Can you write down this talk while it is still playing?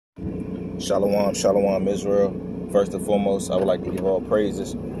Shalom, shalom, Israel. First and foremost, I would like to give all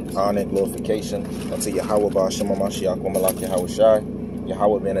praises, honor, and glorification unto Yahweh Ba'ashem HaMashiach wa Malak Yahweh Shai.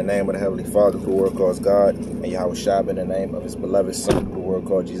 Yahweh being the name of the Heavenly Father, who the world calls God, and Yahweh Shai being the name of his beloved Son, who the world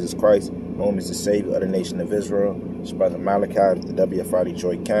called Jesus Christ, whom is the Savior of the nation of Israel. It's Brother Malachi of the WFI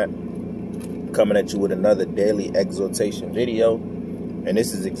Detroit camp, coming at you with another daily exhortation video. And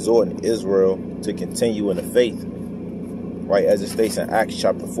this is exhorting Israel to continue in the faith. Right, as it states in Acts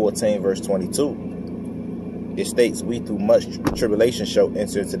chapter 14, verse 22, it states, we through much tribulation shall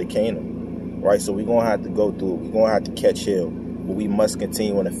enter into the kingdom. Right, so we're going to have to go through it. We're going to have to catch hell, but we must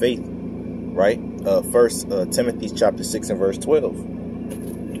continue in the faith. Right, First Timothy chapter 6 and verse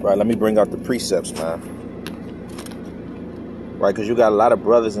 12. Right, let me bring out the precepts, man. Right, because you got a lot of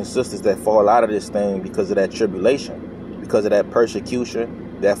brothers and sisters that fall out of this thing because of that tribulation, because of that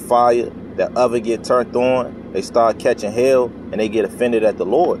persecution, that fire, that oven get turned on. They start catching hell and they get offended at the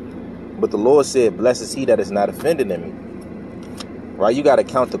Lord. But the Lord said, blessed is he that is not offended in me. Right? You got to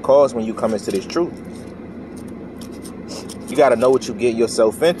count the cost when you come into this truth. You got to know what you get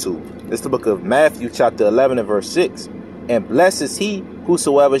yourself into. This is the book of Matthew chapter 11 and verse 6. And blessed is he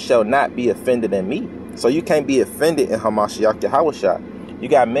whosoever shall not be offended in me. So you can't be offended in Hamashiach Yahweh Shai. You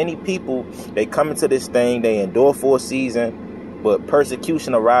got many people, they come into this thing, they endure for a season, but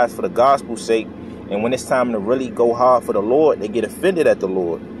persecution arises for the gospel's sake. And when it's time to really go hard for the Lord, they get offended at the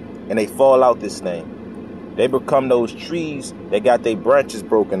Lord. And they fall out this thing. They become those trees that got their branches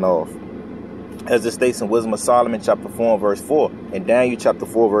broken off. As it states in Wisdom of Solomon chapter 4 and verse 4. And Daniel chapter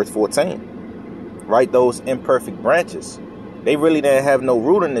 4 verse 14. Right? Those imperfect branches. They really didn't have no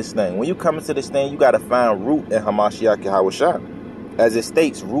root in this thing. When you come into this thing, you got to find root in Hamashiach Yahweh Shai. As it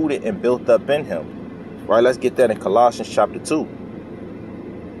states, rooted and built up in him. Right? Let's get that in Colossians chapter 2.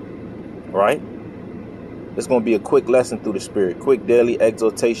 Right? It's going to be a quick lesson through the Spirit. Quick daily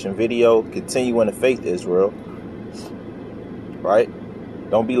exhortation video. Continue in the faith, Israel. Right?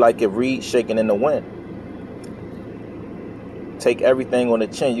 Don't be like a reed shaking in the wind. Take everything on the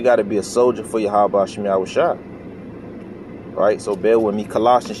chin. You got to be a soldier for Yahweh Ba'ashem Yahweh Shai. Right? So bear with me.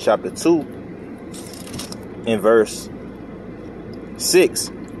 Colossians chapter 2 in verse 6.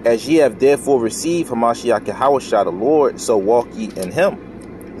 As ye have therefore received Hamashiach Yahweh Shai the Lord, so walk ye in him.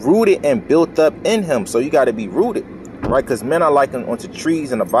 Rooted and built up in him. So you got to be rooted, right? Because men are likened unto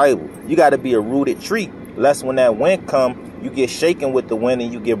trees in the Bible. You got to be a rooted tree, lest when that wind come, you get shaken with the wind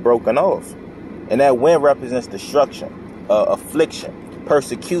and you get broken off. And that wind represents destruction, affliction,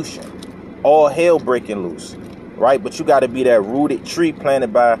 persecution, all hell breaking loose, right? But you got to be that rooted tree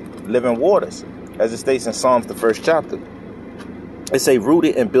planted by living waters, as it states in Psalms the 1st chapter. It say,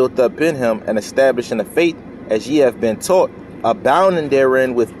 rooted and built up in him and established in the faith as ye have been taught, abounding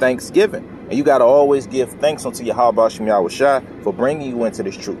therein with thanksgiving. And you got to always give thanks unto Yahweh Ba'ashem Yahweh Shai for bringing you into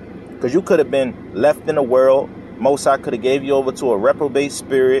this truth. Because you could have been left in the world. Most High could have gave you over to a reprobate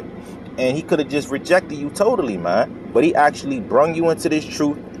spirit. And he could have just rejected you totally, man. But he actually brung you into this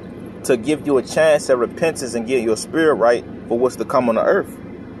truth to give you a chance at repentance and get your spirit right for what's to come on the earth.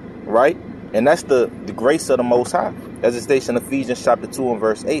 Right? And that's the grace of the Most High. As it states in Ephesians chapter 2 and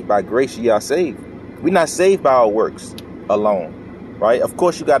verse 8, by grace ye are saved. We're not saved by our works alone, right? Of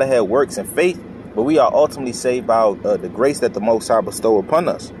course, you got to have works and faith, but we are ultimately saved by the grace that the Most High bestow upon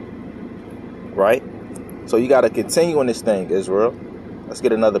us, right? So you got to continue in this thing, Israel. Let's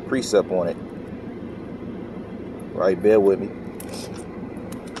get another precept on it, right? Bear with me.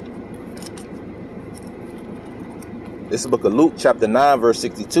 This is the book of Luke, chapter 9, verse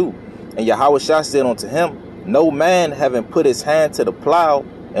 62. And Yahweh Shai said unto him, no man having put his hand to the plow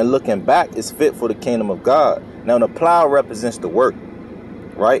and looking back is fit for the kingdom of God. Now, the plow represents the work,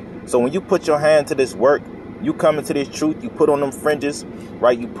 right? So when you put your hand to this work, you come into this truth, you put on them fringes,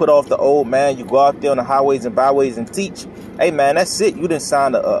 right? You put off the old man, you go out there on the highways and byways and teach. Hey, man, that's it. You didn't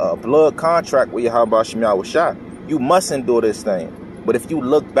sign a blood contract with Yahweh Ba'ashem Yahweh Shai. You must endure this thing. But if you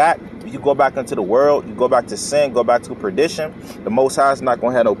look back, if you go back into the world, you go back to sin, go back to perdition, the Most High is not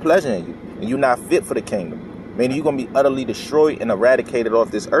going to have no pleasure in you. And you're not fit for the kingdom. Meaning you're going to be utterly destroyed and eradicated off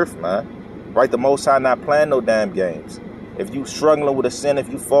this earth, man. Right? The Most High not playing no damn games. If you struggling with a sin, if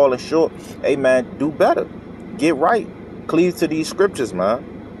you falling short, hey, man, do better. Get right. Cleave to these scriptures,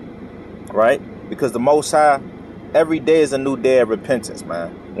 man. Right? Because the Most High, every day is a new day of repentance,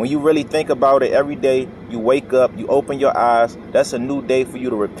 man. When you really think about it, every day you wake up, you open your eyes, that's a new day for you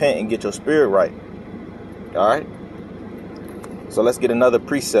to repent and get your spirit right. All right? So let's get another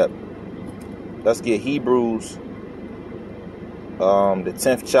precept. Let's get Hebrews, the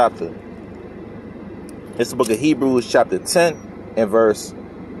 10th chapter. It's the book of Hebrews chapter 10 and verse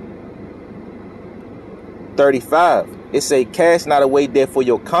 35. It say, cast not away therefore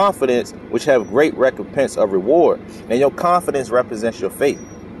your confidence, which have great recompense of reward. And your confidence represents your faith.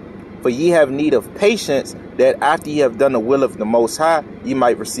 For ye have need of patience, that after ye have done the will of the Most High, ye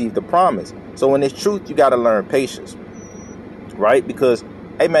might receive the promise. So in this truth, you got to learn patience, right? Because,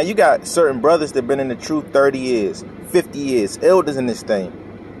 hey man, you got certain brothers that been in the truth 30 years, 50 years, elders in this thing.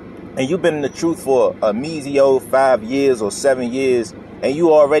 And you've been in the truth for a measly old 5 years or 7 years, and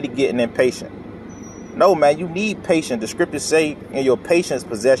you already getting impatient. No, man, you need patience. The scriptures say, in your patience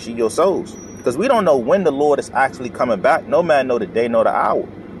possess ye your souls. Because we don't know when the Lord is actually coming back. No man know the day nor the hour.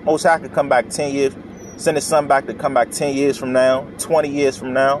 Most High could come back 10 years, send his son back to come back 10 years from now, 20 years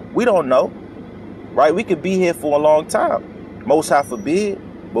from now. We don't know, right? We could be here for a long time. Most High forbid,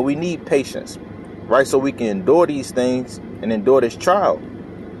 but we need patience, right? So we can endure these things and endure this trial.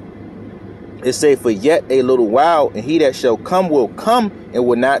 It say, for yet a little while, and he that shall come will come and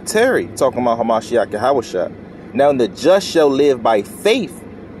will not tarry. Talking about Hamashiach Yahushua. Now the just shall live by faith,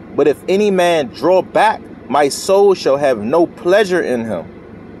 but if any man draw back, my soul shall have no pleasure in him.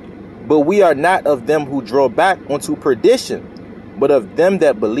 But we are not of them who draw back unto perdition, but of them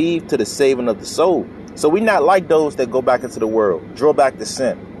that believe to the saving of the soul. So we not like those that go back into the world, draw back to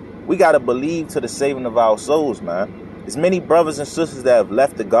sin. We got to believe to the saving of our souls, man. There's many brothers and sisters that have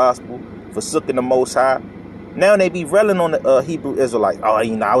left the gospel, forsaking the Most High. Now they be railing on the Hebrew Israelite. Oh,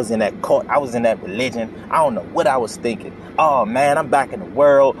 you know, I was in that cult. I was in that religion. I don't know what I was thinking. Oh, man, I'm back in the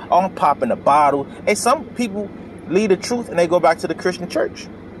world. Oh, I'm popping a bottle. And some people leave the truth and they go back to the Christian church,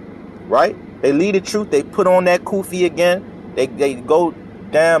 right? They leave the truth. They put on that kufi again. They go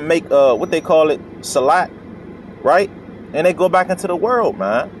down, make, what they call it, salat, right? And they go back into the world,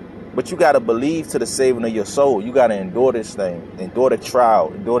 man. But you got to believe to the saving of your soul. You got to endure this thing, endure the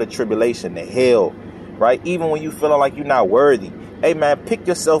trial, endure the tribulation, the hell, right? Even when you feeling like you're not worthy. Hey, man, pick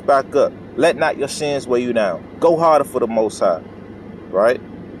yourself back up. Let not your sins weigh you down. Go harder for the Most High, right?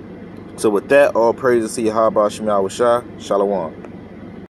 So with that, all praises to Yahweh Shem Yahushua. Shalom.